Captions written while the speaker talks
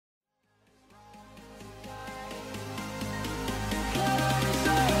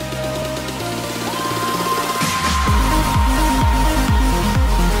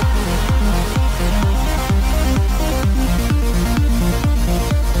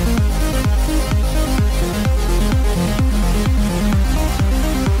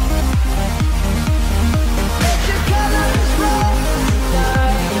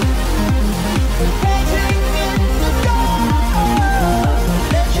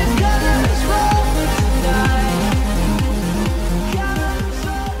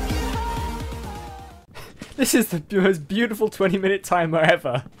This is the most beautiful 20-minute timer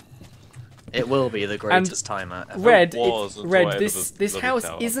ever. It will be the greatest timer ever. Red, this lovely house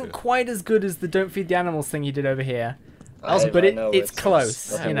tower isn't here. quite as good as the Don't Feed the Animals thing you did over here. I But know it's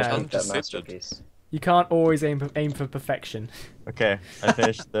close, nothing you will know. beat that masterpiece. You can't always aim for perfection. Okay, I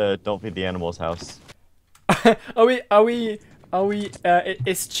finished the Don't Feed the Animals house. Are we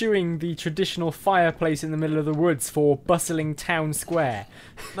eschewing the traditional fireplace in the middle of the woods for bustling town square?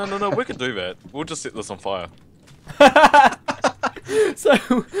 No, we can do that. We'll just set this on fire. So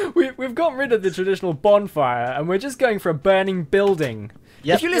we've got rid of the traditional bonfire and we're just going for a burning building.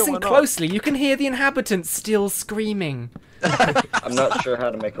 Yep. If you listen closely, you can hear the inhabitants still screaming. I'm not sure how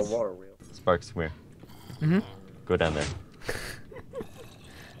to make a water wheel. Sparks, come here. Go down there.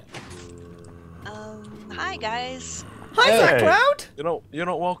 Hi guys. Hi, Zach Hey. Cloud. You're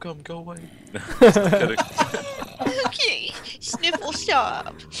not welcome. Go away. Just kidding. Okay, sniffle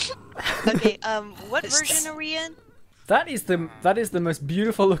stop. Okay, what version are we in? That is the most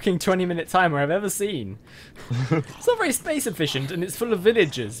beautiful looking 20-minute timer I've ever seen. It's not very space efficient and it's full of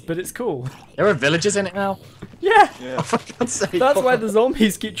villagers, but it's cool. There are villages in it now? Yeah. For God's sake. That's why the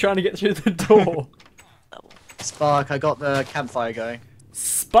zombies keep trying to get through the door. Spark, I got the campfire going.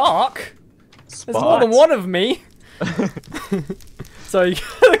 Spark? There's more than one of me. So you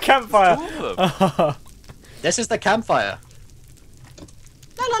got the campfire. Two of them. This is the campfire.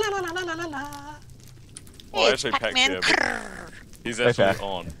 Oh, Hey, actually, Pac-Man. Pac-Man. He's actually Okay.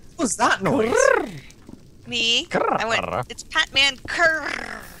 on. What was that noise? Me. I went. It's Pac-Man.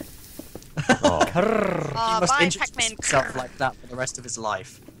 Oh. He must Bye, introduce Pac-Man. himself like that for the rest of his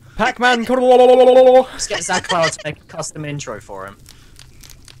life. Pac-Man. Just get Zach Cloud to make a custom intro for him.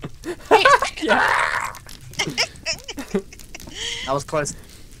 That was close.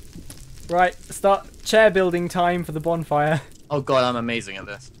 Right, start chair building time for the bonfire. Oh god, I'm amazing at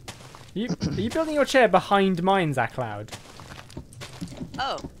this. Are you building your chair behind mine, Zach Cloud?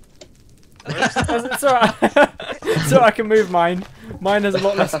 Oh. It's alright. So I can move mine. Mine has a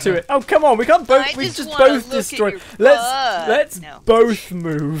lot less to it. Oh come on, we can't both. I We just just wanna both look at destroy. your Let's butt. No. both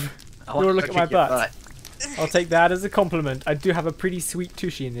move. I You wanna look at my your butt? I'll take that as a compliment. I do have a pretty sweet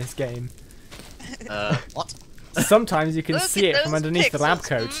tushy in this game. What? Sometimes you can Look see at it from those underneath the lab pixels.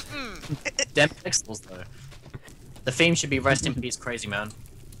 coat. Mm-mm. Dem pixels though. The theme should be rest in peace, crazy man.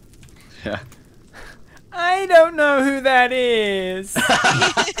 Yeah. I don't know who that is.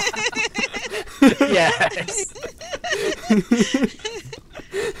 Yes.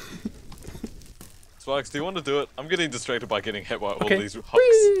 Sparks, do you want to do it? I'm getting distracted by getting hit by all Okay. these hooks.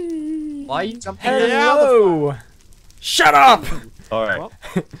 Whee! Why are you jumping down? Hello. Shut up. All right.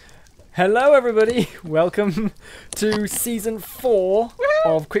 Hello, everybody. Welcome to season 4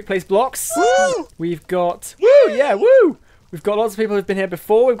 of Quick Place Blocks. Woo! We've got woo. We've got lots of people who've been here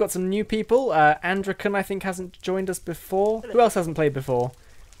before. We've got some new people. Andrakon, I think, hasn't joined us before. Who else hasn't played before?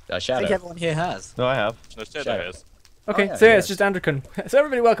 I Shadow. think everyone here has. No, I have. No, Shadow Shadow. has. Okay, yeah, so yeah, yeah. it's just Andrakon. So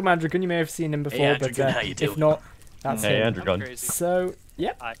everybody, welcome Andrakon. You may have seen him before, but Andrakon, how you if doing? not, that's Hey, him. Andrew Gunn. So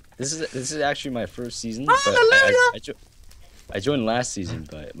yep. This is actually my first season. But I joined last season,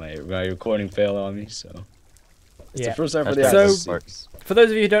 but my recording failed on me, so it's the first time for the So- episode. Sparks. For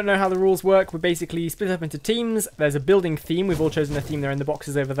those of you who don't know how the rules work, we basically split up into teams. There's a building theme. We've all chosen a theme. They're in the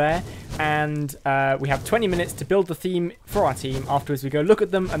boxes over there. And we have 20 minutes to build the theme for our team. Afterwards, we go look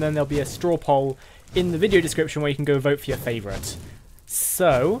at them, and then there'll be a straw poll in the video description where you can go vote for your favourite.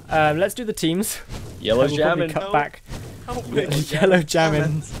 So, let's do the teams. Yellow We'll probably jamming. cut back. Help me. Yellow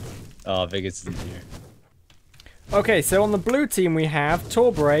jamming. Oh, Vegas isn't here. Okay, so on the blue team we have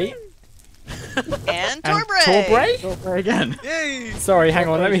Torbray. And And Torbray. Torbray? Again. Yay! Sorry, hang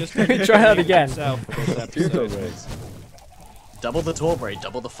on. Let me try that again. Two rays. Double the Torbray,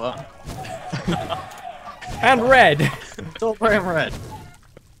 double the fun. And red. Torbray and red.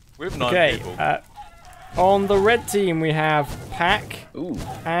 We have 9 Okay, people. on the red team we have Pack Ooh.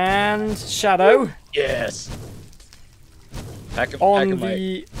 and Shadow. Yes. Pack of On Mike.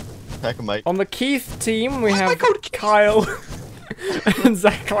 the Packamite. on the Keith team we have Kyle and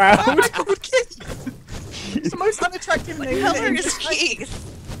Zach Cloud. It's the most unattractive name. Color is Keith.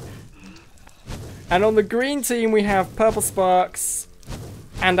 And on the green team we have Purple Sparks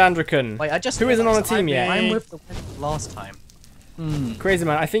and Andrakon. Wait, I just Who isn't on a realised team yet? I'm with the winner last time. Crazy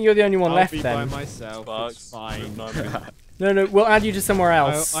man, I think you're the only one I'll left be then. by myself. Sparks. It's fine. with 9 people. No, we'll add you to somewhere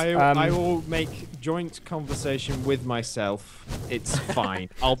else. I will make joint conversation with myself. It's fine.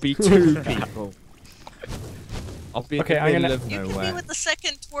 I'll be 2 people. I'll be Okay, in I'm the gonna- middle of You can be nowhere. with the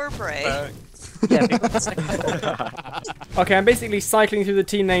second Torbray. Yeah, pick up the second Torbray. Okay, I'm basically cycling through the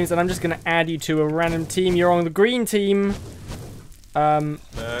team names and I'm just going to add you to a random team. You're on the green team,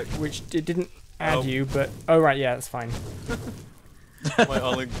 which it didn't add Oh. you, but oh right, yeah, that's fine. my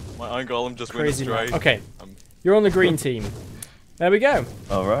iron golem just went Crazy astray. man. Okay, Um, you're on the green team. There we go.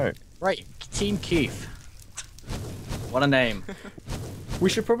 All right. Right, Team Keith. What a name. We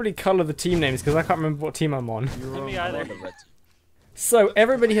should probably colour the team names because I can't remember what team I'm on. Me either. So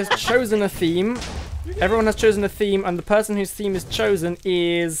everybody has chosen a theme. Everyone has chosen a theme, and the person whose theme is chosen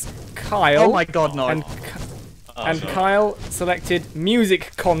is Kyle. Oh my god, no. And, oh, and no. Kyle selected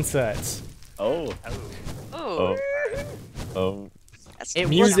music concert. Oh. Oh, Oh. that's It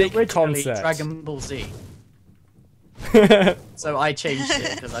Music was originally concert. Dragon Ball Z. So I changed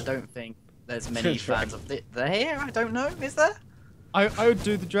it because I don't think there's many fans of it there. I don't know. Is there? I would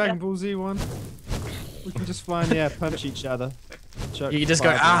do the Dragon Ball Z one. We can just fly in the air, punch each other. chuck You just go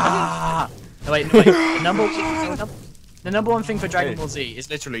fireballs. ah. No, wait, no, wait. The number one thing for Dragon Ball Z is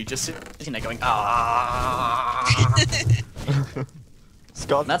literally just sitting there going ah.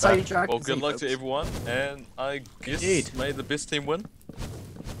 Scott. That's how you Dragon Well, Z, good luck to folks. everyone, and I guess Indeed. may the best team win.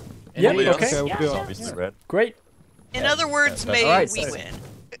 Yeah, Anybody okay. else? Okay, we'll do it. Obviously red. Great. In other words, Yeah, may alright, we so- win.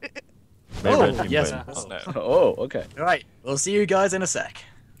 May red Oh, team yes. win. Oh, no. Oh, okay. All right, we'll see you guys in a sec.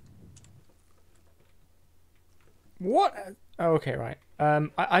 What? Oh, okay, right.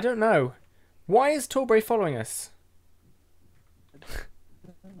 I don't know. Why is Torbray following us?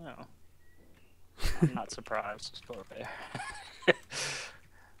 No. I'm not surprised. It's Torbray.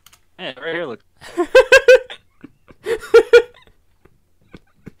 Yeah, right here, look.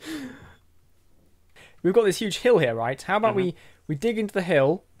 We've got this huge hill here, right? How about we dig into the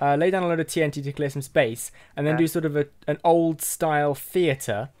hill, lay down a load of TNT to clear some space, and then do sort of an old-style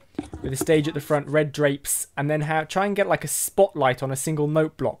theatre with a stage at the front, red drapes, and then try and get like a spotlight on a single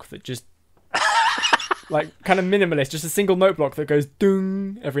note block that just... like, kind of minimalist, just a single note block that goes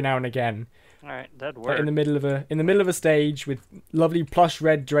dung every now and again. Alright, that'd Like work. in the middle of a stage with lovely plush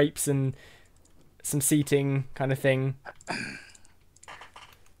red drapes and some seating kind of thing.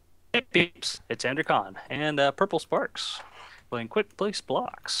 Hey peeps, it's Andrakon and Purple Sparks playing Quick Place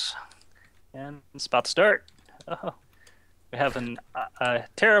Blocks. And it's about to start. Oh, we have a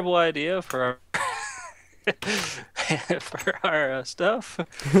terrible idea for our, for our stuff.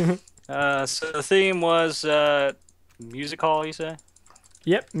 So the theme was music hall, you say?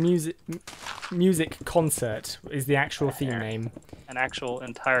 Yep, music concert is the actual theme name. An actual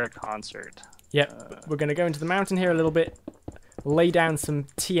entire concert. Yep, we're going to go into the mountain here a little bit, lay down some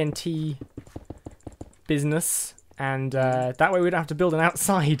TNT business, and that way we don't have to build an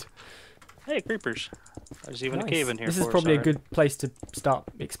outside. Hey, creepers. There's even Nice. a cave in here This for is us, probably a alright. good place to start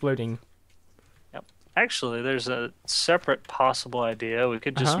exploding. Actually, there's a separate possible idea. We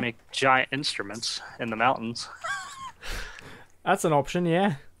could just Uh-huh. make giant instruments in the mountains. That's an option,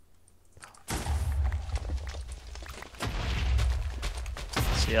 yeah.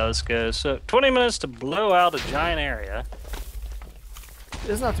 See how this goes. So, 20 minutes to blow out a giant area. It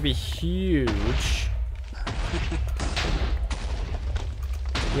doesn't have to be huge.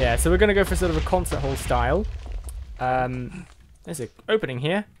 Yeah, so we're going to go for sort of a concert hall style. There's an opening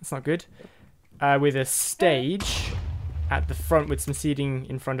here. That's not good. With a stage at the front with some seating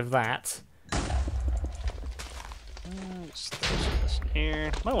in front of that. Just throw some of this in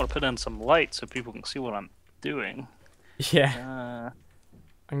here. Might want to put in some light so people can see what I'm doing. Yeah,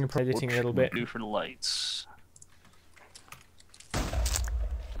 I'm going to play editing a little bit. Do for the lights.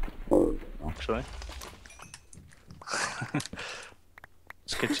 Actually.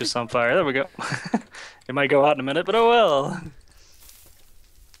 Let's get you some fire. There we go. It might go out in a minute, but oh well.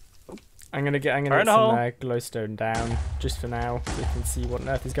 I'm gonna get Fire in some the hole. glowstone down just for now, so you can see what on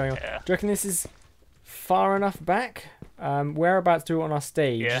earth is going on. Yeah. Do you reckon this is far enough back? Whereabouts do we want our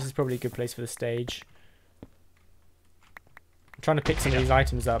stage? Yeah. This is probably a good place for the stage. I'm trying to pick some of these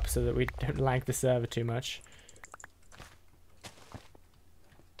items up so that we don't lag the server too much.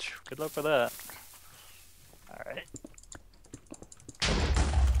 Good luck with that. Alright.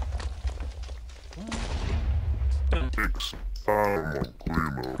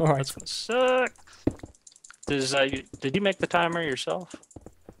 All right. That's gonna suck. Did you make the timer yourself?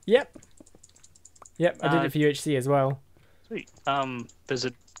 Yep. Yep. I did it for UHC as well. Sweet. Does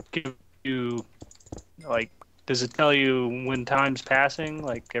it give you, like, does it tell you when time's passing,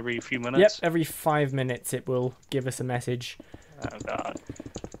 like every few Yep. minutes? Every 5 minutes it will give us a message. Oh god.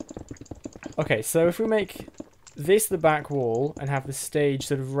 Okay. So if we make this the back wall and have the stage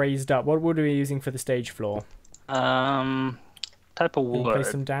sort of raised up, what wood are we using for the stage floor? Type of Can you wood.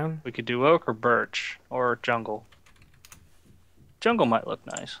 place them down? We could do oak or birch or jungle. Jungle might look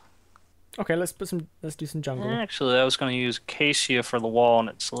nice. Okay. Let's do some jungle. Actually, I was going to use acacia for the wall, and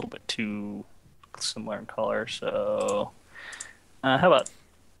it's a little bit too similar in color. So, how about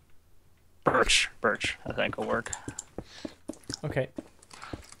Birch, I think will work. Okay.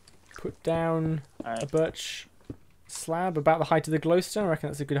 Put down Alright. a birch slab about the height of the glowstone. I reckon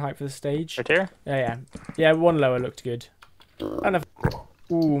that's a good height for the stage. Right here? Yeah. Yeah, one lower looked good. And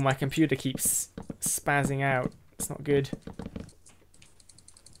ooh, my computer keeps spazzing out. It's not good.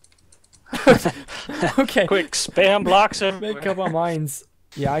 Okay. Quick, spam blocks everywhere. Make up our minds.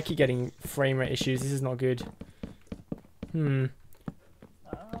 Yeah, I keep getting frame rate issues. This is not good.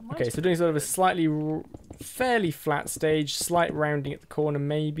 Okay, so doing sort of a slightly, fairly flat stage, slight rounding at the corner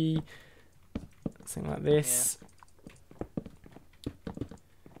maybe. Something like this.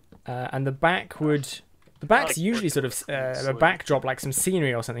 And the back would... The back's usually sort of a backdrop, like some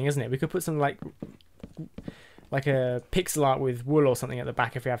scenery or something, isn't it? We could put some like a pixel art with wool or something at the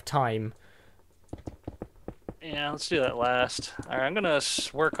back if we have time. Yeah, let's do that last. Alright, I'm gonna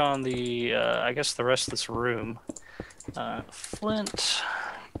work on the, I guess the rest of this room. Flint.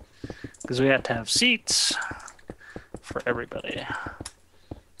 Because we have to have seats for everybody.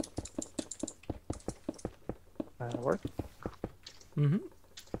 That'll work. Mm-hmm.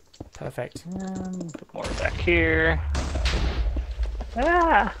 Perfect. And put more back here.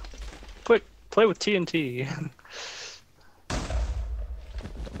 Ah! Quick, play with TNT.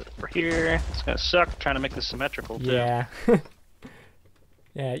 Over here. It's gonna suck trying to make this symmetrical too. Yeah.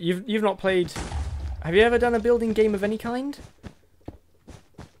 Yeah, you've not played... Have you ever done a building game of any kind?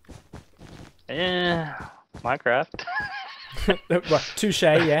 Yeah, Minecraft. Well, touche,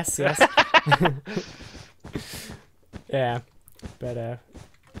 yes. Yeah. But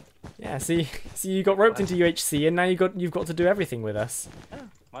yeah, see you got roped into UHC and now you've got to do everything with us. Yeah,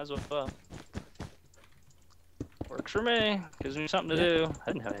 might as well. Works for me. Gives me something to do.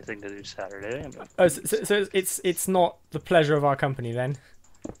 I didn't have anything to do Saturday. But... Oh, so it's not the pleasure of our company then?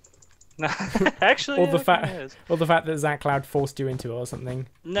 Actually, or yeah, the it fact is. or the fact that Zach Cloud forced you into it or something.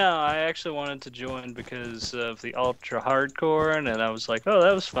 No, I actually wanted to join because of the ultra hardcore, and then I was like, oh,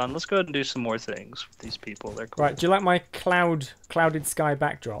 that was fun. Let's go ahead and do some more things with these people. They're cool. Right, do you like my clouded sky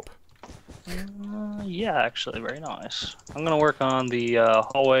backdrop? Yeah, actually, very nice. I'm gonna work on the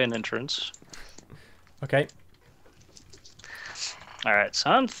hallway and entrance. Okay. All right, so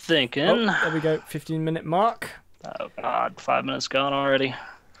I'm thinking. Oh, there we go, 15-minute mark. Oh God, 5 minutes gone already.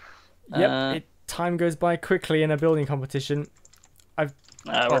 Yep, time goes by quickly in a building competition. We're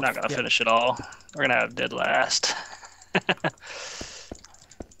not gonna finish it all. We're gonna have dead last.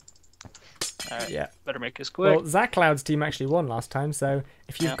 Alright, Yeah. better make this quick. Well, Zach Cloud's team actually won last time, so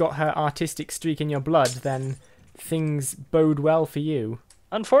if you've got her artistic streak in your blood, then things bode well for you.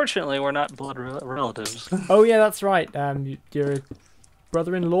 Unfortunately, we're not blood relatives. Oh yeah, that's right. You're a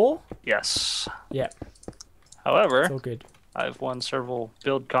brother-in-law? Yes. Yeah, However, it's all good. I've won several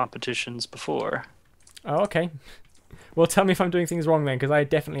build competitions before. Oh, okay. Well, tell me if I'm doing things wrong then, because I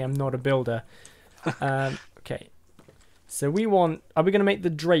definitely am not a builder. Okay. So we want... Are we going to make the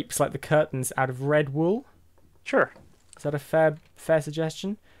drapes, like the curtains, out of red wool? Sure. Is that a fair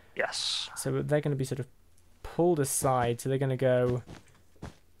suggestion? Yes. So they're going to be sort of pulled aside, so they're going to go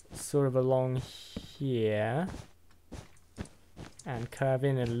sort of along here and curve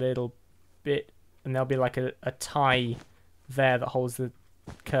in a little bit, and there'll be like a tie there that holds the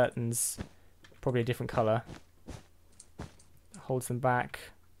curtains, probably a different colour. Holds them back.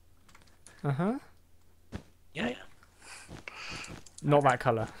 Uh-huh. Yeah. Not that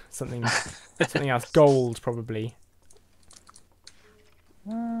colour. Something else. Gold, probably.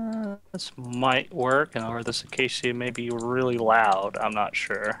 This might work, or this acacia may be really loud. I'm not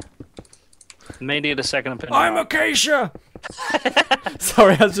sure. May need a second opinion. I'm Acacia!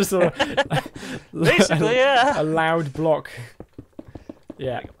 Sorry, I was just sort of... Basically, yeah. A loud block.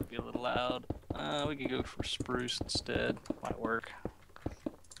 Yeah. I think it might be a little loud. We could go for spruce instead. Might work.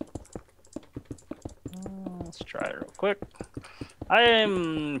 Let's try it real quick. I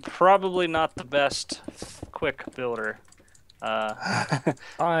am probably not the best quick builder.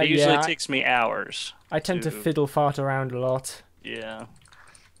 It usually takes me hours. I tend to fiddle fart around a lot. Yeah.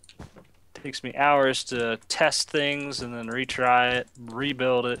 Takes me hours to test things and then retry it,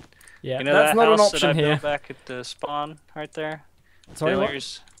 rebuild it. Yeah, you know that's that not an house option that I here. built back at the spawn right there? Sorry, what?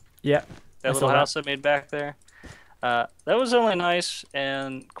 Failures. Yeah. That little house I made back there. That was only nice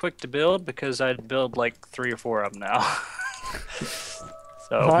and quick to build because I'd build like 3 or 4 of them now.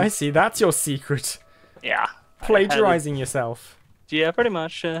 So Oh, I see. That's your secret. yeah. Plagiarizing yourself. Yeah, pretty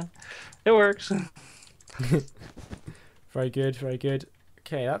much. It works. Very good, very good.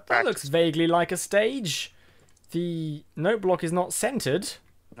 Okay, that looks vaguely like a stage. The note block is not centered.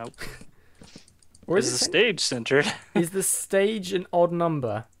 Nope. Or Is is the it stage centered? Is the stage an odd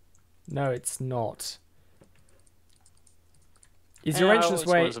number? No, it's not. Is your Yeah, entrance it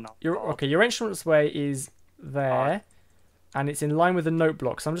way? wasn't all Your fault. okay. Your entrance way is there, and it's in line with the note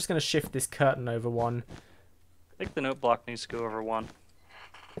block. So I'm just going to shift this curtain over one. I think the note block needs to go over one.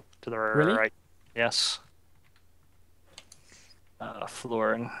 To the Really? right. Yes.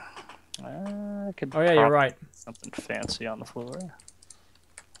 Flooring. I could Oh yeah, you're prop right. something fancy on the floor.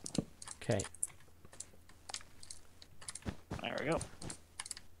 Okay. There we go.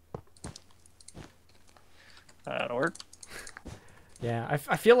 That'll work. Yeah,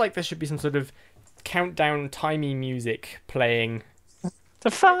 I feel like there should be some sort of countdown timey music playing.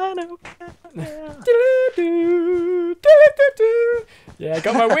 The final countdown. Doo-doo-doo, doo-doo-doo-doo. Yeah, I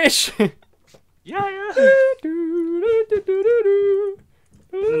got my wish. Yeah. Doo-doo-doo-doo-doo-doo.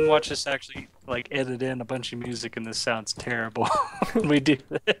 And watch us actually like edit in a bunch of music, and this sounds terrible when we do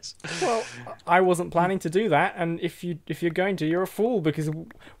this. Well, I wasn't planning to do that, and if you're going to, you're a fool because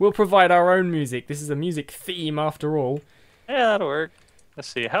we'll provide our own music. This is a music theme after all. Yeah, that'll work. Let's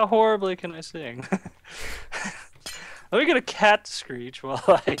see. How horribly can I sing? Let me get a cat to screech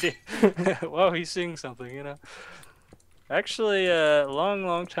while while he sings something. You know. Actually, a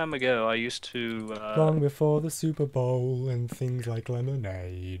long time ago, I used to. Long before the Super Bowl and things like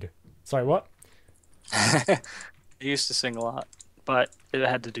lemonade. Sorry, what? I used to sing a lot, but it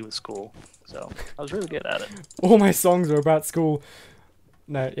had to do with school, so I was really good at it. All my songs are about school.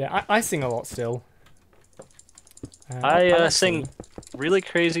 No, yeah, I sing a lot still. I like sing singing. really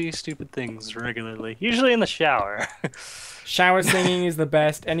crazy, stupid things regularly, usually in the shower. Shower singing is the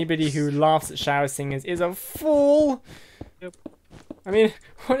best. Anybody who laughs at shower singers is a fool. Yep. I mean,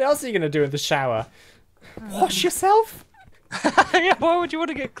 what else are you going to do in the shower? Wash yourself? Yeah, why would you want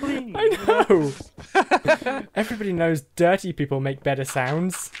to get clean? I know. Everybody knows dirty people make better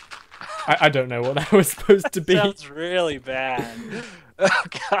sounds. I don't know what that was supposed to be. Sounds really bad. Oh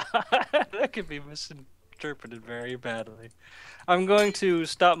god, that could be misinterpreted very badly. I'm going to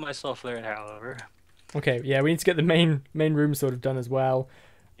stop myself there, however. Okay, yeah, we need to get the main room sort of done as well.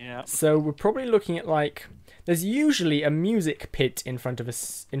 Yeah. So we're probably looking at like there's usually a music pit in front of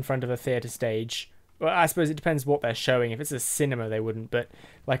a theater stage. Well, I suppose it depends what they're showing. If it's a cinema, they wouldn't, but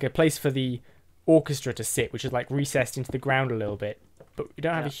like a place for the orchestra to sit, which is like recessed into the ground a little bit. But we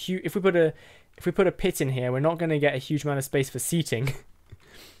don't have a huge. If we put a pit in here, we're not going to get a huge amount of space for seating.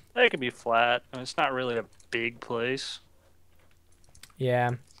 It could be flat. I mean, it's not really a big place.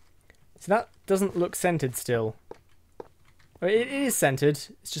 Yeah. So that doesn't look centered still. Well, it is centered.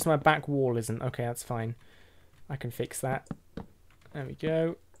 It's just my back wall isn't. Okay, that's fine. I can fix that. There we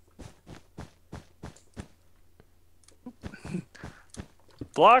go.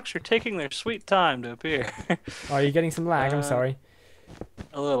 Blocks are taking their sweet time to appear. Oh, are you getting some lag? I'm sorry.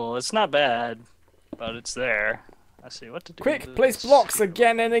 A little. It's not bad, but it's there. Let's see what to do. Quick, with place this. blocks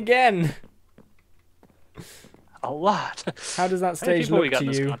again and again. A lot. How does that How many stage people we look got to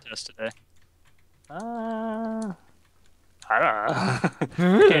in this you? contest today? I don't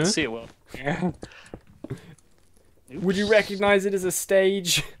know. Can't see it well. Here. Would you recognize it as a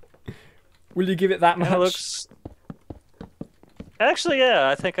stage? Will you give it that much? It looks. Actually, yeah,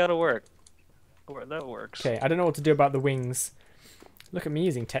 I think that'll work. That works. Okay, I don't know what to do about the wings. Look at me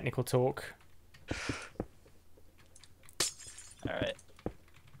using technical talk. All right.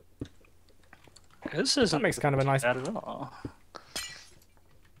 This isn't That makes kind of a nice. bad at all.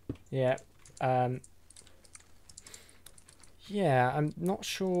 Yeah. Yeah, I'm not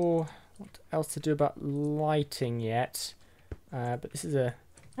sure what else to do about lighting yet. But this is a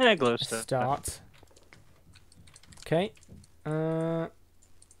Yeah, glow stuff. start. Okay. There's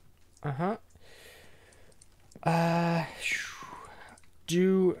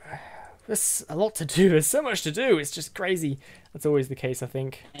a lot to do. There's so much to do. It's just crazy. That's always the case, I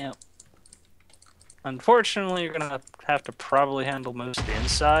think. Yeah. Unfortunately, you're gonna have to probably handle most of the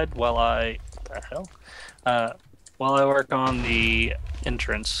inside while I. What the hell? While I work on the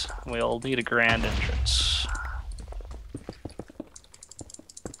entrance. We'll need a grand entrance.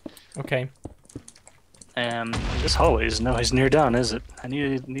 Okay. This hallway is nowhere near done, is it?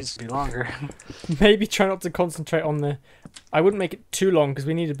 It needs to be longer. Maybe try not to concentrate on the... I wouldn't make it too long because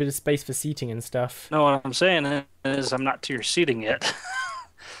we need a bit of space for seating and stuff. No, what I'm saying is I'm not to your seating yet.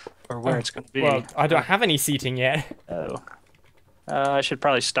 Or where it's going to be. Well, I don't have any seating yet. Oh. I should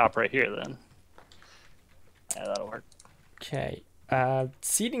probably stop right here then. Yeah, that'll work. Okay.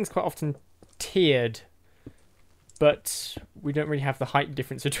 Seating's quite often tiered, but we don't really have the height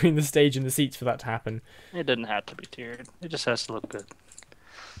difference between the stage and the seats for that to happen. It doesn't have to be tiered. It just has to look good.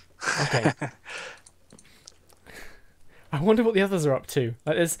 Okay. I wonder what the others are up to.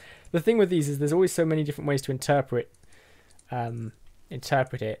 Like, the thing with these is there's always so many different ways to interpret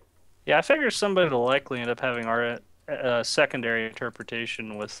it. Yeah, I figure somebody will likely end up having secondary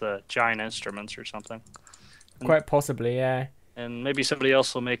interpretation with giant instruments or something. Quite possibly, yeah. And maybe somebody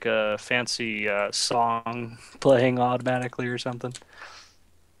else will make a fancy song playing automatically or something.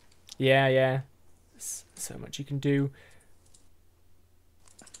 Yeah, yeah. So much you can do.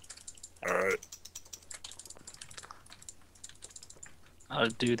 Alright. How to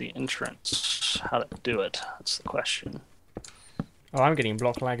do the entrance. How to do it. That's the question. Oh, I'm getting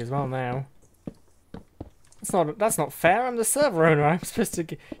block lag as well now. That's not fair. I'm the server owner. I'm supposed to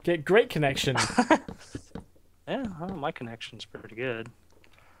get great connection. Yeah, well, my connection's pretty good.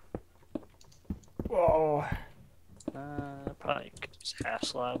 Whoa. Probably could use half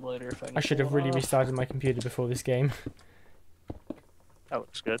slab later if I can. I should have pull it really off. restarted my computer before this game. That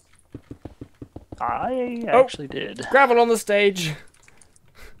looks good. I actually did. Gravel on the stage.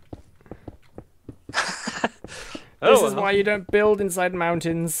 This is why you don't build inside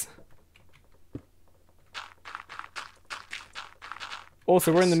mountains.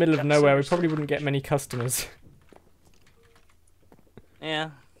 Also, we're in the middle of nowhere. We probably wouldn't get many customers.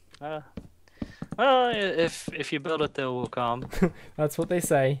 Yeah. Well, if you build it, they will come. That's what they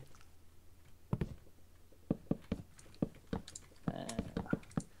say. Let's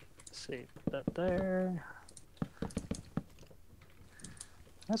see, put that there.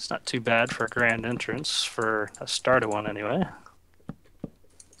 That's not too bad for a grand entrance, for a starter one anyway.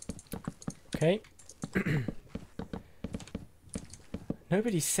 Okay.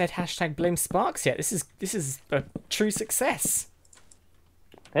 Nobody said hashtag blame Sparks yet. This is a true success.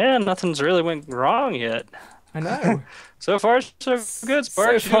 Yeah, nothing's really went wrong yet. I know. So far, so good, Sparks. So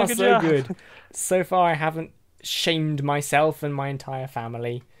far, You're doing a good so job. good. So far, I haven't shamed myself and my entire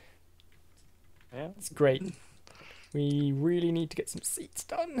family. Yeah. It's great. We really need to get some seats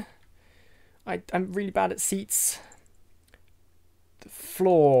done. I'm really bad at seats. The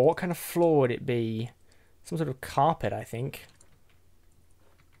floor. What kind of floor would it be? Some sort of carpet, I think.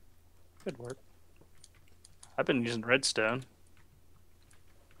 Good work. I've been using redstone.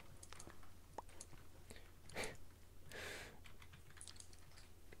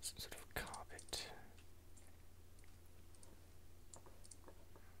 Some sort of carpet.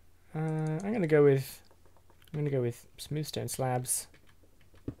 I'm gonna go with smooth stone slabs.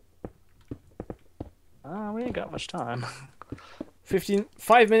 We ain't got much time.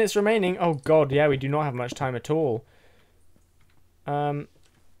 5 minutes remaining. Oh god, yeah, we do not have much time at all.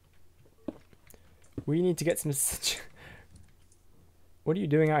 We need to get some. What are you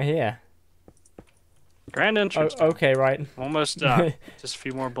doing out here? Grand entrance. Oh, okay, right. Almost done. Just a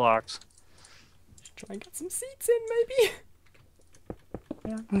few more blocks. Try and get some seats in, maybe.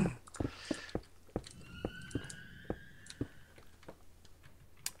 Yeah.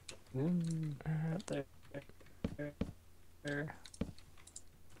 There.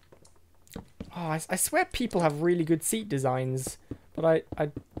 Oh, I swear people have really good seat designs, but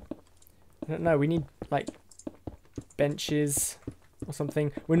I don't know. We need like benches or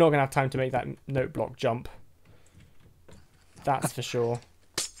something. We're not gonna have time to make that note block jump. That's for sure.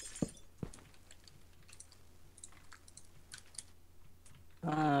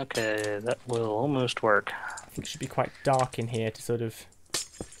 Okay, that will almost work. I think it should be quite dark in here to sort of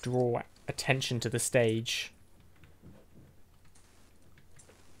draw attention to the stage.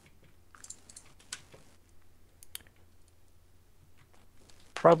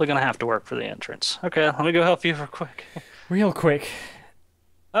 Probably gonna have to work for the entrance. Okay, let me go help you real quick. Real quick.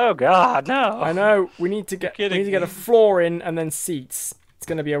 Oh God, no! I know. We need to get a floor in and then seats. It's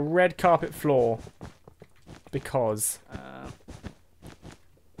gonna be a red carpet floor. Because.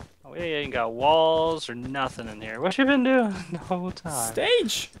 We ain't got walls or nothing in here. What you been doing the whole time?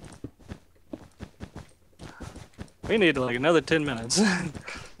 Stage. We need like another 10 minutes.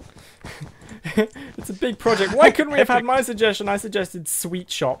 It's a big project. Why couldn't we have had my suggestion? I suggested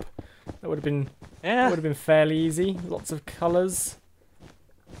sweet shop. That would have been fairly easy. Lots of colours.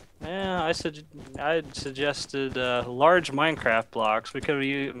 Yeah, I suggested large Minecraft blocks. We could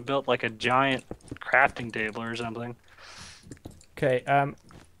have built like a giant crafting table or something. Okay.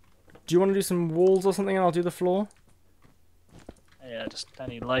 Do you want to do some walls or something, and I'll do the floor? Yeah, I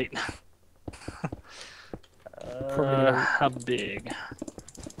need light. Probably how big?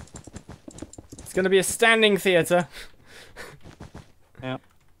 It's going to be a standing theatre. Yeah.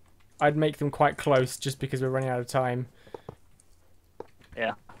 I'd make them quite close just because we're running out of time.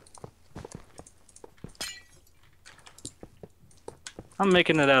 Yeah. I'm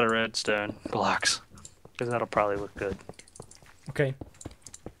making it out of redstone blocks because that'll probably look good. Okay.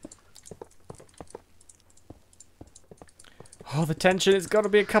 Oh, the tension. It's got to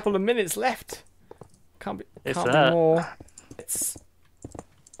be a couple of minutes left. Can't be more.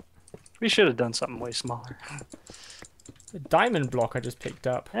 We should have done something way smaller. It's a diamond block I just picked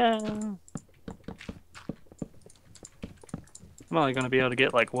up. Yeah. I'm only going to be able to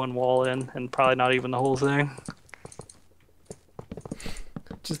get like one wall in, and probably not even the whole thing.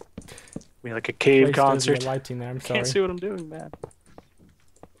 Just be like a cave placed over concert. the lighting there. I'm sorry. Can't see what I'm doing, man.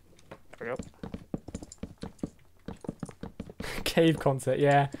 There we go. Cave concert,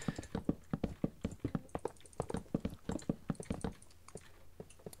 yeah.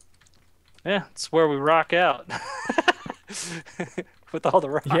 Yeah, it's where we rock out. With all the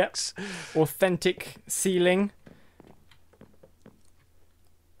rocks. Yep. Authentic ceiling.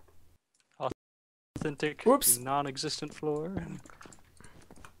 Authentic, Whoops. non-existent floor.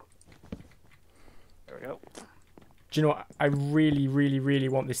 There we go. Do you know what? I really, really, really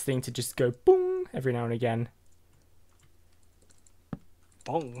want this thing to just go boom every now and again.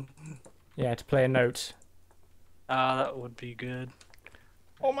 Boom. Yeah, to play a note. That would be good.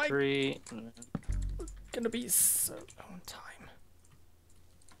 Oh my 3. gonna be so on time.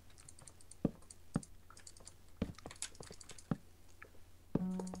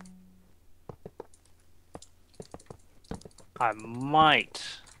 I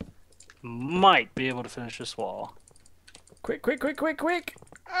might be able to finish this wall. Quick, quick, quick, quick, quick!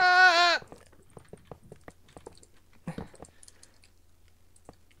 Ah!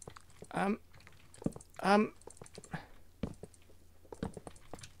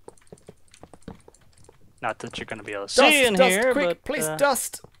 Not that you're gonna be able to Dust, see in dust, here, quick, but please,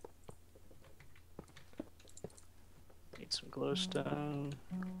 dust! need some glowstone.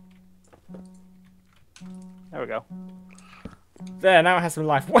 There we go. There, now it has some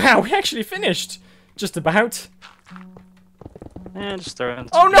life. Wow, we actually finished! Just about. And just throw in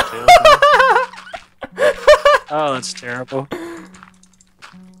Oh some no! details. Oh, that's terrible.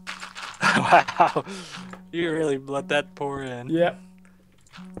 Wow. You really let that pour in. Yep.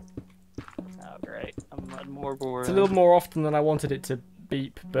 Oh, great. I'm letting more pour It's in. a little more often than I wanted it to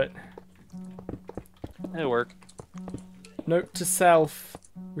beep, but... It'll work. Note to self.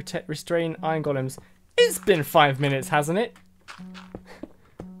 Restrain iron golems. It's been 5 minutes, hasn't it? I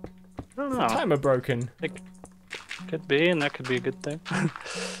don't know. Timer broken. It could be, and that could be a good thing.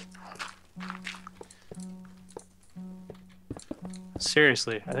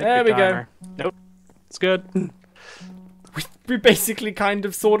 Seriously, I think There the we go. timer. Nope. It's good. We basically kind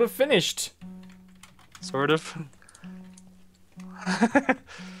of sort of finished. Sort of.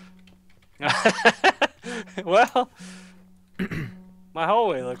 Well, my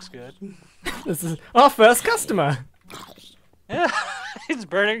hallway looks good. This is our first customer. Yeah, he's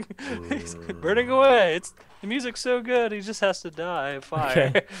burning. He's burning away. The music's so good. He just has to die of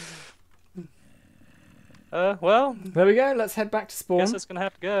fire. Okay. Well, There we go. Let's head back to spawn. guess it's gonna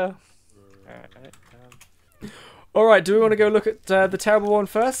have to go. Alright. All right. Do we want to go look at the terrible one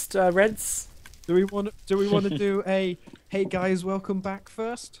first, Reds? Do we want to do a hey guys welcome back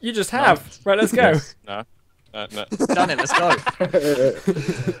first? You just have. Right. Let's go. No. No. Done it. Let's go.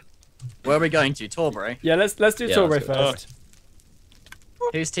 Where are we going to? Torbray. Yeah. Let's do Yeah, Torbray let's go. first.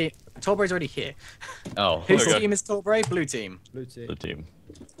 Whose team? Torbray's already here. Oh, Whose Okay. team is Torbray? Blue team. Blue team. The team.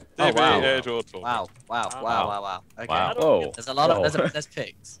 Oh, wow. Wow. Wow. Okay. Wow. whoa. There's a lot of Whoa. there's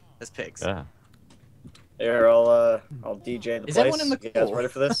pigs. There's pigs. Yeah. Here, I'll DJ the Is place. everyone in the You guys call? ready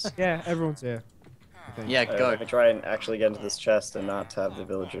for this? Yeah, everyone's here. I think. Yeah, go. Let me try and actually get into this chest and not have the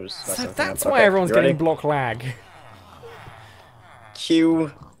villagers. mess So everything that's up. why Okay, everyone's you ready? getting block lag.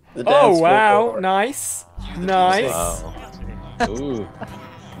 Cue the dance Oh floor wow! forward. Nice. Nice. Wow. Ooh.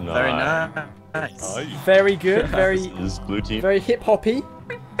 Very Nice. nice. Very good. Very, This is blue team. very hip hoppy.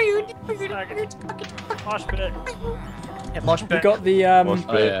 Mosh pit. Hit mosh We pit. got the Mosh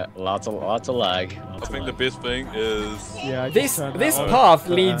Oh pit. yeah, lots of lag. I think the best thing is Yeah. I this just turned this that on. path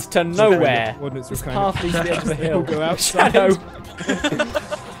leads to nowhere. Coordinates were This kind of- path leads to the edge of the They hill. all go outside. Shadow.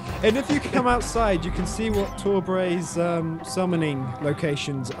 And if you come outside, you can see what Torbray's summoning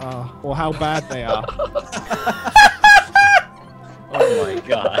locations are, or how bad they are. Oh my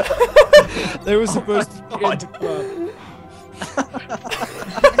god. They were supposed to be in the club.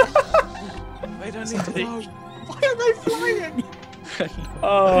 They don't need to be. Why are they flying?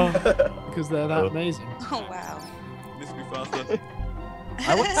 Oh. Because they're that amazing. Oh wow. needs to be faster.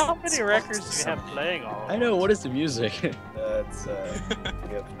 How many records do you have playing all? I know. What is the music? It's we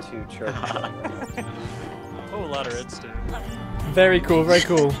have 2 churches. Oh, a lot of redstone. Very cool. Very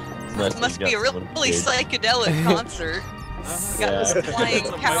cool. Nice Must that be you a got really some psychedelic concert. We got those flying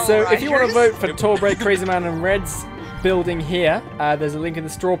cow So if you want to riders. vote for Torbray, Crazy Man, and Reds building here, there's a link in the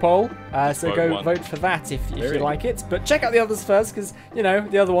straw poll. So Vote go one. vote for that if you Very like it. But check out the others first, because you know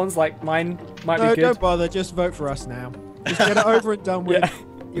the other ones like mine might No, be good. don't bother. Just vote for us now. Just get it over and done with. Yeah.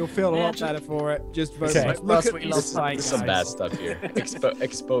 You'll feel a lot better for it. Just vote. Okay. Look at We these love sites, There's some bad guys. stuff here.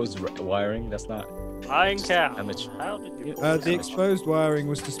 Exposed wiring. That's not. Flying cow. Damage. How did you? The exposed wiring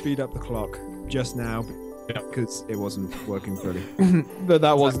was to speed up the clock just now because it wasn't working fully. But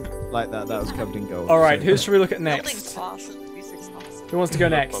that wasn't like that. That was covered in gold. All right, so- who should we look at Building's next? awesome. Music's awesome. Who wants to go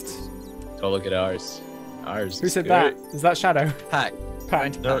next? Go look at ours. Ours. Who is said good. that? Is that Shadow? Pack.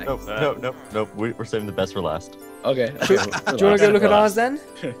 Pat. No, no. We're saving the best for last. Okay. Do you want to go look at ours then?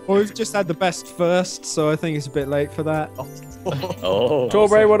 Well, we've just had the best first, so I think it's a bit late for that. Oh.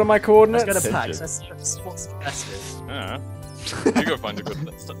 Torbray, what are my Let's coordinates? go to Attention. packs. Let's what's the best is. Yeah. You go find a good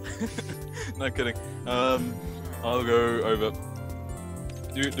list. No kidding. I'll go over.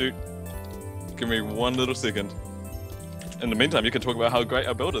 Dude. Give me 1 little second. In the meantime, you can talk about how great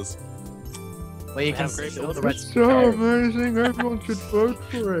our build is. Where you can have great see all the builders. red. amazing! Everyone should vote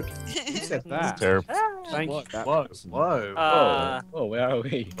for it. Who said that? Terrible. Thank you. that Whoa, person. whoa. Oh, where are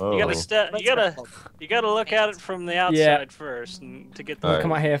we? Whoa. You gotta you gotta look at it from the outside first and to get the. Alright.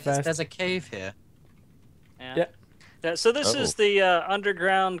 Come out here first. There's a cave here. Yeah. Yeah, so this is the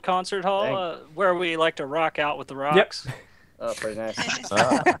underground concert hall where we like to rock out with the rocks. Oh, pretty nice.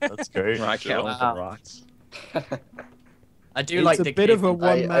 That's great. Rock out with the Wow. rocks. I do It's like a the bit cave. of a I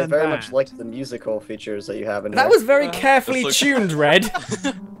one-man very band. much like the musical features that you have in That here. was very carefully That's like- tuned, Red.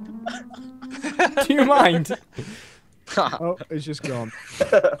 Do you mind? Oh, it's just gone.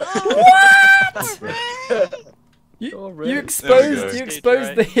 You There exposed we go.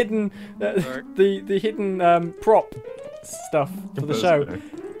 the Right. hidden the hidden prop stuff for the show.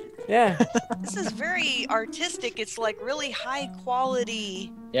 Yeah. This is very artistic. It's like really high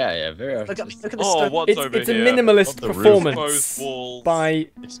quality. Yeah, very Look at artistic. the Oh, stone. what's It's over it's a here? minimalist Of the roof. performance Exposed walls. by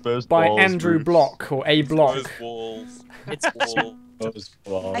Exposed by walls, Andrew roofs. Block or A Block. Exposed walls. It's Wall. Those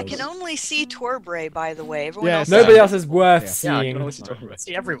walls. I can only see Torbray, by the way. Everyone Yeah, else. Nobody else is worth Yeah, I seeing. can always see Torbray.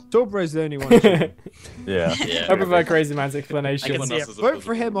 see everyone. Torbray's the only one. Yeah. Yeah. I prefer Crazy Man's explanation. Everyone see else is a Vote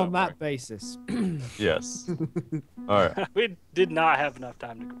for him physical on that number. basis. Yes. All right. We did not have enough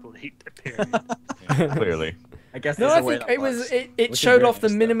time to complete the pyramid. Clearly. I guess No, there's I a way think that it was works. it Looking showed very off the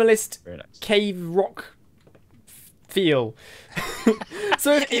nice, though. minimalist Very nice. cave rock feel.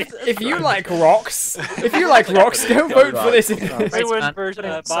 So if you like rocks, go vote for this. We Thanks, went man. for Put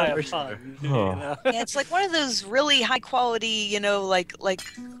it buy so a much fun. Oh. You know? Yeah, it's like one of those really high quality, like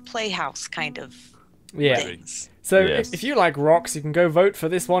playhouse kind of Yeah. things. So Yes. if you like rocks, you can go vote for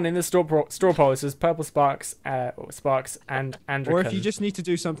this one in the straw poll. It says Purple Sparks, or Sparks and Andrakon. Or if you just need to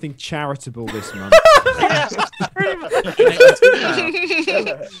do something charitable this month.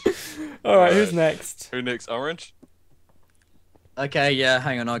 All right, who's next? Who next? Orange? Okay, yeah,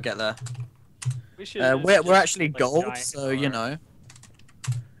 hang on, I'll get there. We should We're just, actually like, gold, giant so you car. know.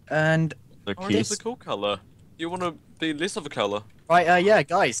 And The Orange is keys. a cool color. You want to be less of a color? right, yeah,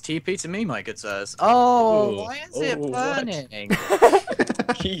 guys, TP to me, my good sirs. Oh, Ooh. why is it Ooh, what? burning?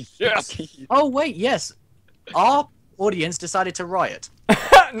 Keith. Yes. Keith. Oh wait, yes, our audience decided to riot.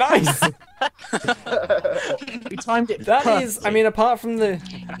 Nice. We timed it. That is, I perfectly. mean, apart from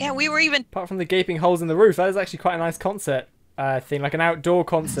the gaping holes in the roof, that is actually quite a nice concert thing, like an outdoor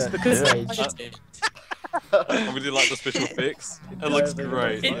concert because stage. I really like the special effects. It looks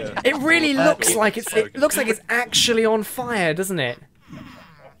great. It really looks like it looks like it's actually on fire, doesn't it?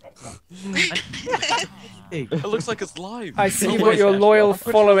 It looks like it's live. I see you've got your loyal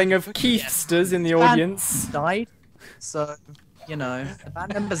following of Keithsters in the audience. died, so you know the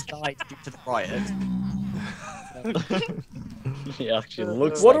band members died due to the riot. It actually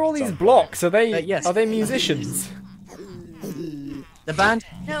looks What like are all it's these on blocks? Are they yes. are they musicians? The band.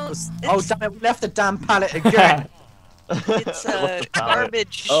 No, Oh it's, damn it! We left the damn pallet again. it's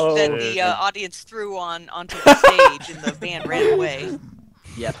garbage Oh. that the audience threw onto the stage, and the band ran away.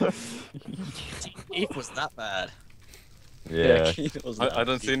 Yep. Eve was that bad. Yeah. Keith was I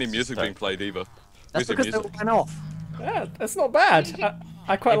don't see any music being played either. That's Music, because they all music. ran off. Yeah, that's not bad.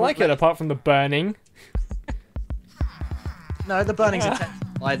 I quite like it, apart from the burning. No, the burning's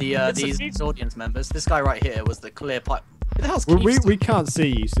intended by the It's a these feat- audience members. This guy right here was the clear pipe. Who the hell's Well, Keith? we can't see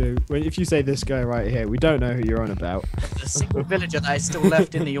you, so if you say this guy right here, we don't know who you're on about. The single villager that is still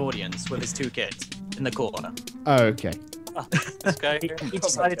left in the audience with his two kids in the corner. Oh, okay. This guy here. He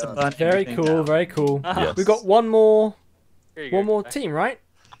decided to God. burn Very everything cool, down. very cool. Yes. We've got one more Here you go. team, right?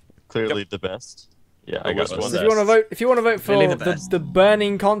 Clearly the best. Yeah, I got Worst one. one. So if you want to vote for Really the the best.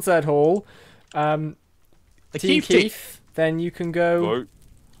 burning concert hall, The Team Keith team. Keith, then you can go Vote.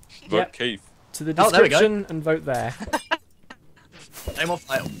 Vote Yep. Keith. to the Oh, there we go. description and vote there. Name off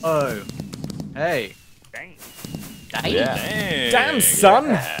title. Oh. Hey. Dang. Yeah. Dang. Damn,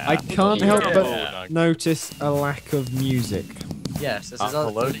 son! I can't help Yeah. but Yeah. notice a lack of music. Yes, this is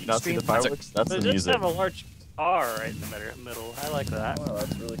Hello, do you not see the fireworks? That's They the just music. have a large R right in the middle. I like that. Oh,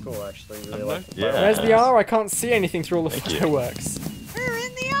 that's really cool, actually. Really I'm like the Yeah. Where's the R? I can't see anything through all the Thank you. fireworks. We're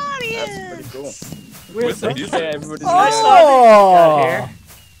in the audience. That's pretty cool. Where's the music? Everybody's Oh!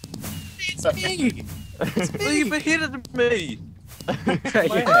 It's me! Leave it hit at me!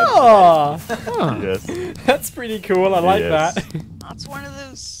 Oh! Yes. That's pretty cool. I like Yes. that. It's one of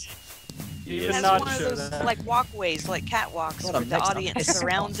those. You It's did not one of show those that. like walkways, like catwalks, Hold where on, the next time. audience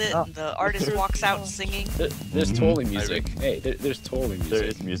surrounds it and the artist walks out singing. There's totally music. Hey, there's totally music. There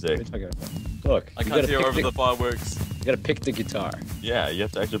is music. What are you talking about? Look, I you can't gotta hear pick over the fireworks. You gotta pick the guitar. Yeah, you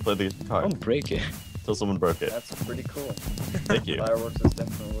have to actually play the guitar Don't break it. until someone broke it. That's pretty cool. Thank you. Fireworks is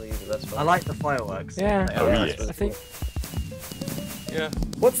definitely the best one. I like the fireworks. Yeah. Oh, yeah. it's really I think. Yeah,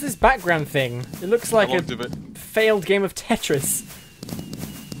 What's this background thing? It looks like I won't a do it. failed game of Tetris.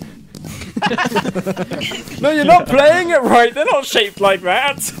 No, you're not playing it right. They're not shaped like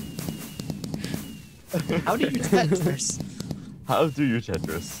that. How do you Tetris? How do you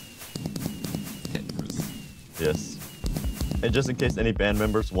Tetris? Yes. And just in case any band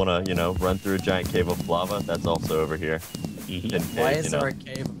members want to, run through a giant cave of lava, that's also over here. In case, Why is there a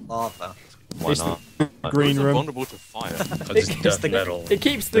cave of lava? Why It's not? Green Those are room. vulnerable to fire. It's death metal. It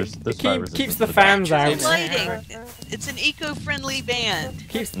keeps the There's it fire keeps resistance the to fans It's out. lighting. It's an eco-friendly band.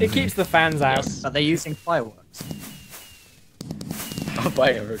 It keeps the fans out. Yes. Are they using fireworks? Oh,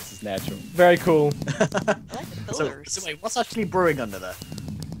 fireworks is natural. Very cool. I like the So, pillars. so wait, what's actually brewing under there?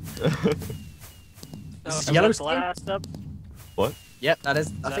 So, Yellowstone? blast up. Yep, that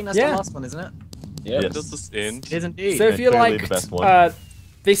is. I think that's Yeah. the last one, isn't it? Yeah. Yes. Does this end? It is indeed. So if you clearly the liked best one.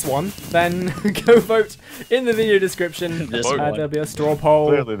 this one, then go vote in the video description. This Vote. one. There'll be a straw poll.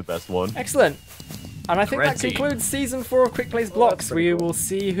 Clearly the best one. Excellent. And I think Red that team. concludes season 4 of Quick Plays Blocks. pretty We cool. will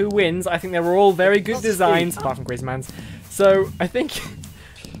see who wins. I think they were all very good designs, apart from Crazy Man's. So I think.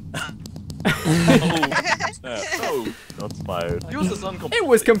 Oh, snap. Oh, Shots fired. yours is incomplete. It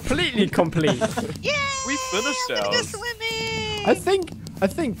was completely complete. Yay! We finished I'm gonna go ours. swimming. I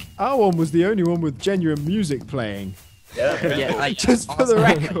think our one was the only one with genuine music playing. Yeah. Yeah, Just for the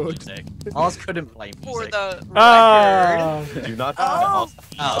ours couldn't play record. music. Ours couldn't play music. For the record. Ah. Do not. Oh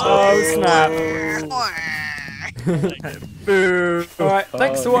snap. Boo. Alright,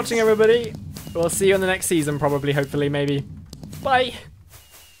 thanks for watching everybody. We'll see you in the next season probably, hopefully, maybe. Bye.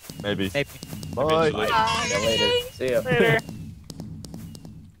 Maybe. Maybe. Bye. Yeah, later. See ya. Later.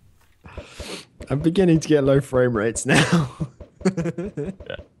 I'm beginning to get low frame rates now.